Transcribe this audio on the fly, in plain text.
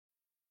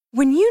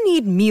When you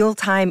need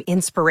mealtime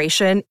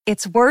inspiration,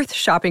 it's worth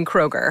shopping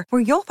Kroger,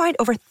 where you'll find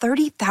over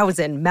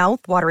 30,000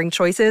 mouth-watering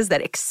choices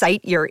that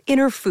excite your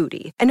inner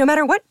foodie. And no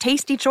matter what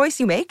tasty choice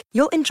you make,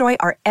 you'll enjoy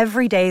our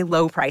everyday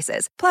low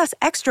prices, plus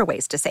extra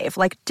ways to save,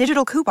 like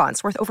digital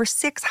coupons worth over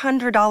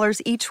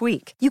 $600 each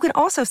week. You can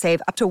also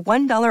save up to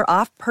 $1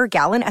 off per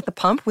gallon at the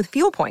pump with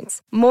fuel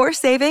points. More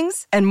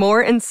savings and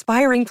more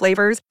inspiring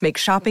flavors make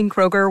shopping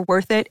Kroger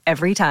worth it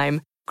every time.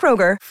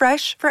 Kroger,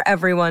 fresh for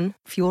everyone.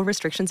 Fuel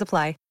restrictions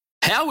apply.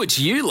 How would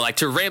you like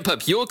to ramp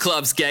up your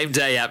club's game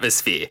day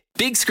atmosphere?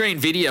 Big Screen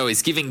Video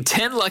is giving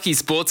 10 lucky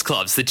sports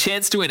clubs the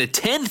chance to win a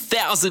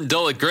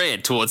 $10,000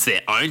 grant towards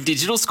their own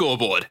digital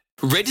scoreboard.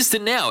 Register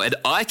now at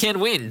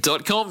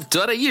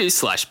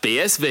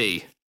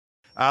iCanWin.com.au/BSV.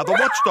 The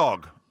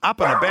Watchdog, up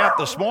and about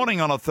this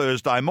morning on a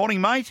Thursday. Morning,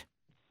 mate.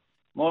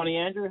 Morning,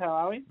 Andrew. How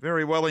are we?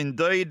 Very well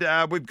indeed.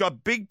 We've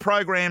got big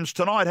programs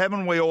tonight,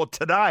 haven't we? Or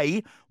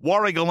today,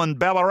 Warragul and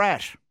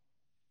Ballarat.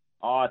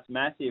 Oh, it's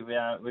massive.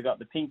 We've got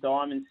the Pink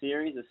Diamond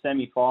Series. The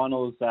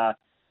semi-finals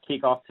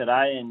kick off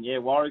today. And,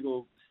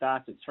 Warragul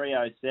starts at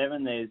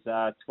 3:07. There's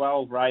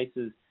 12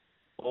 races,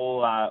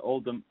 all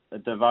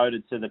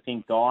devoted to the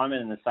Pink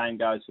Diamond. And the same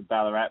goes for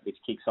Ballarat, which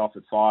kicks off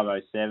at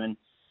 5:07.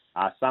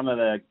 Some of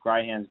the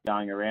greyhounds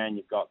going around,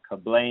 you've got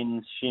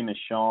Koblenz, Shimmer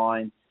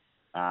Shine.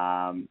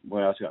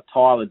 What else? You've got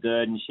Tyler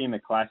Durden, Shimmer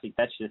Classic.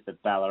 That's just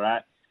at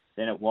Ballarat.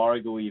 Then at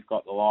Warragul, you've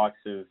got the likes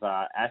of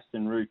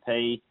Aston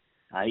Rupee.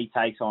 He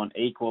takes on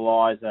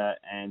Equalizer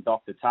and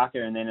Dr.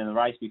 Tucker. And then in the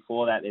race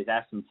before that, there's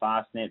Aston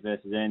Fastnet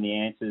versus Earn the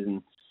Answers.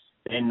 And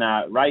then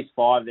race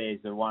 5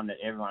 there's the one that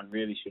everyone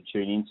really should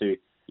tune into.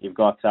 You've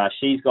got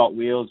She's Got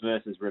Wheels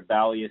versus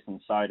Rebellious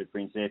and Soda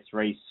Prince. They're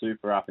 3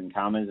 super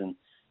up-and-comers. And,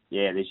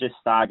 there's just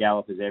star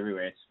gallopers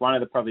everywhere. It's one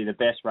of probably the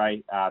best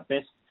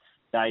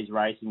days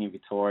racing in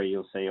Victoria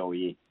you'll see all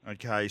year.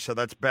 Okay, so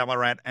that's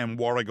Ballarat and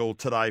Warragul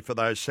today for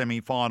those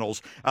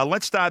semi-finals.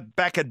 Let's start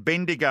back at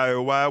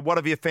Bendigo. What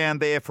have you found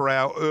there for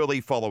our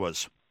early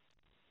followers?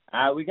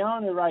 We're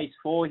going to race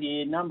 4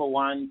 here. Number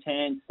 1,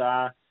 Tan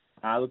Star.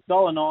 Look,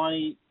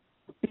 $1.90,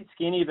 a bit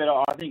skinny, but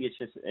I think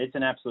it's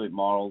an absolute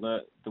moral.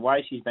 The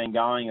way she's been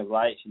going of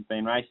late, she's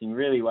been racing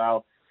really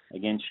well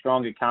against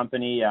stronger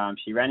company.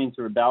 She ran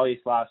into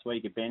Rebellious last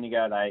week at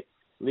Bendigo. They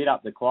lit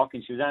up the clock,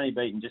 and she was only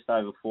beaten just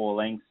over 4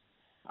 lengths.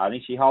 I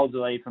think she holds the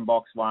lead from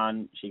box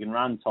 1. She can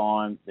run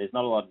time. There's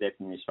not a lot of depth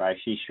in this race.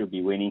 She should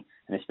be winning.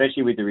 And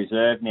especially with the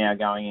reserve now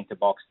going into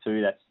box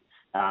 2, that's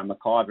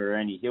Mackay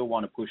Ernie. He'll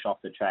want to push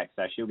off the track,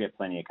 so she'll get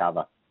plenty of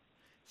cover.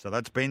 So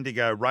that's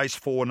Bendigo, race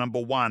 4,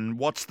 number 1.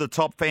 What's the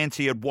top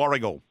fancy at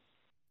Warragul?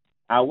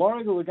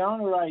 Warragul, we're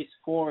going to race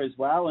 4 as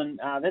well, and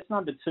that's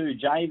number 2,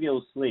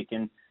 Jayville Slick.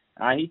 And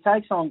he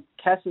takes on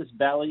Cassis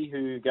Belly,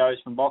 who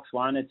goes from box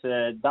 1. It's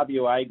a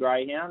WA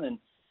greyhound and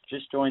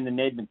just joined the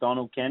Ned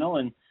McDonald kennel.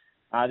 And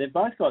they've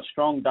both got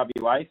strong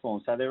WA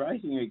form, so they're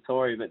racing in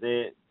Victoria, but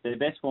their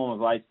best form of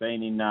late's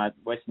been in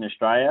Western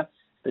Australia.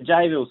 But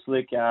Jayville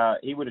Slick,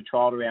 he would have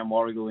trialled around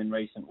Warragul in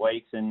recent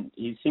weeks, and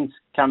he's since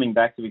coming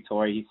back to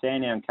Victoria. His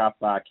Sandown Cup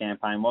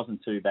campaign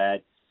wasn't too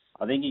bad.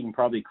 I think he can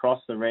probably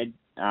cross the red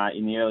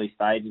in the early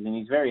stages, and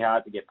he's very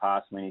hard to get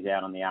past when he's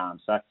out on the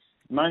arm. So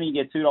the moment you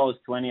get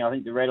 $2.20, I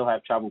think the red will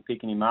have trouble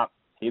picking him up.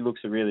 He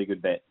looks a really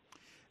good bet.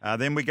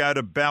 Then we go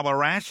to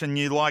Ballarat, and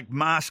you like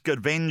Masked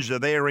Avenger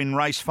there in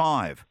race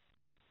 5.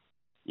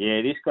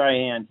 Yeah, this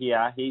greyhound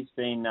here, he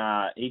turned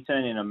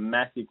in a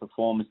massive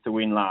performance to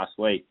win last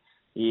week.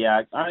 He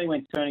only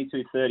went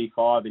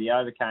 22.35, but he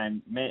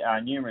overcame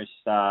numerous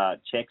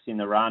checks in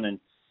the run, and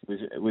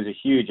it was a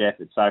huge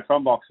effort. So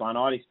from box 1,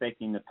 I'd expect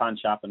him to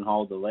punch up and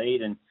hold the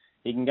lead, and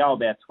he can go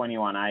about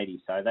 21.80,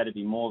 so that'd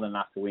be more than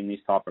enough to win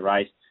this type of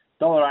race.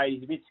 $1.80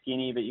 is a bit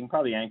skinny, but you can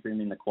probably anchor him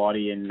in the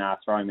quaddie and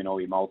throw him in all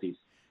your multis.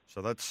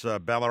 So that's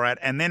Ballarat.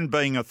 And then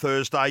being a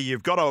Thursday,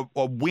 you've got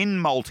a win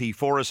multi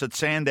for us at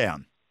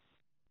Sandown.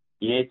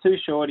 Yeah, 2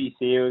 shorties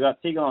here. We've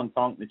got Tiggle and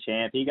Tonk, the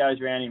champ. He goes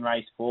around in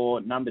race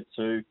 4, number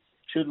 2.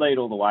 Should lead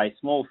all the way.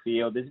 Small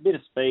field. There's a bit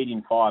of speed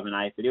in 5 and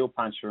 8, but he'll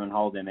punch through and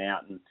hold them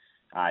out. And,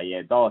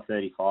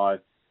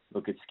 $1.35.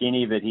 Look, it's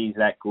skinny, but he's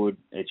that good.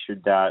 It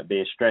should be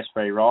a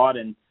stress-free ride.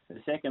 And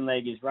the second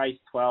leg is race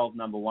 12,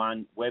 number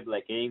 1,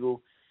 Webleck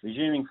Eagle.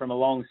 Resuming from a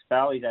long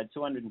spell. He's had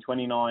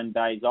 229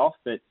 days off,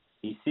 but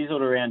he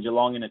sizzled around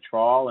Geelong in a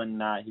trial, and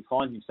he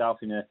finds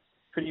himself in a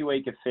pretty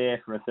weak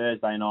affair for a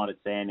Thursday night at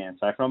Sandown.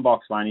 So from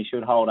box 1, he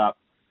should hold up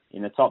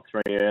in the top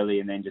 3 early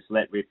and then just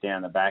let rip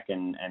down the back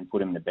and put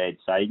him to bed.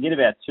 So you can get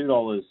about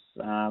 $2,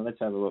 let's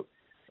have a look,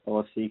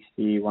 $1.60,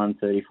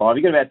 $1.35.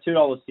 You get about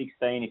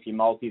 $2.16 if you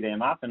multi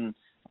them up, and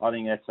I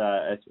think it's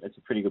a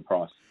pretty good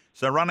price.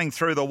 So running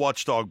through the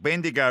Watchdog,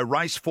 Bendigo,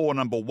 race 4,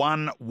 number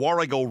 1,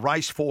 Warragul,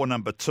 race 4,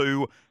 number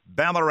 2,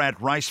 Ballarat,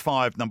 race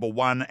 5, number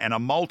 1, and a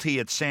multi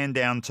at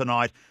Sandown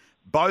tonight,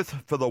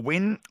 both for the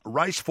win,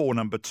 race 4,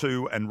 number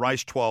 2, and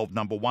race 12,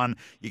 number 1.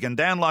 You can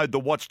download the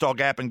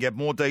Watchdog app and get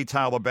more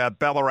detail about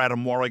Ballarat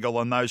and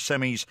Warragul and those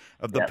semis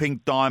of the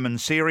Pink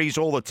Diamond Series.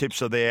 All the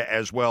tips are there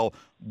as well,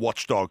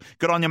 Watchdog.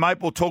 Good on you,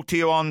 mate. We'll talk to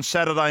you on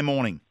Saturday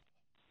morning.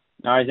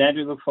 No worries,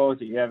 Andrew. Look forward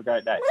to it. You have a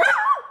great day.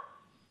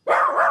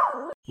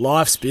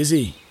 Life's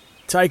busy.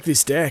 Take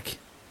this deck.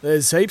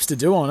 There's heaps to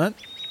do on it,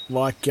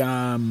 like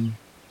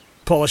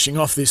polishing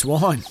off this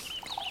wine.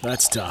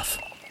 That's tough.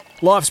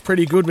 Life's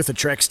pretty good with a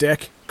Trex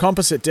deck.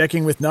 Composite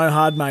decking with no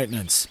hard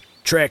maintenance.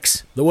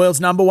 Trex, the world's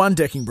 #1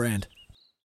 decking brand.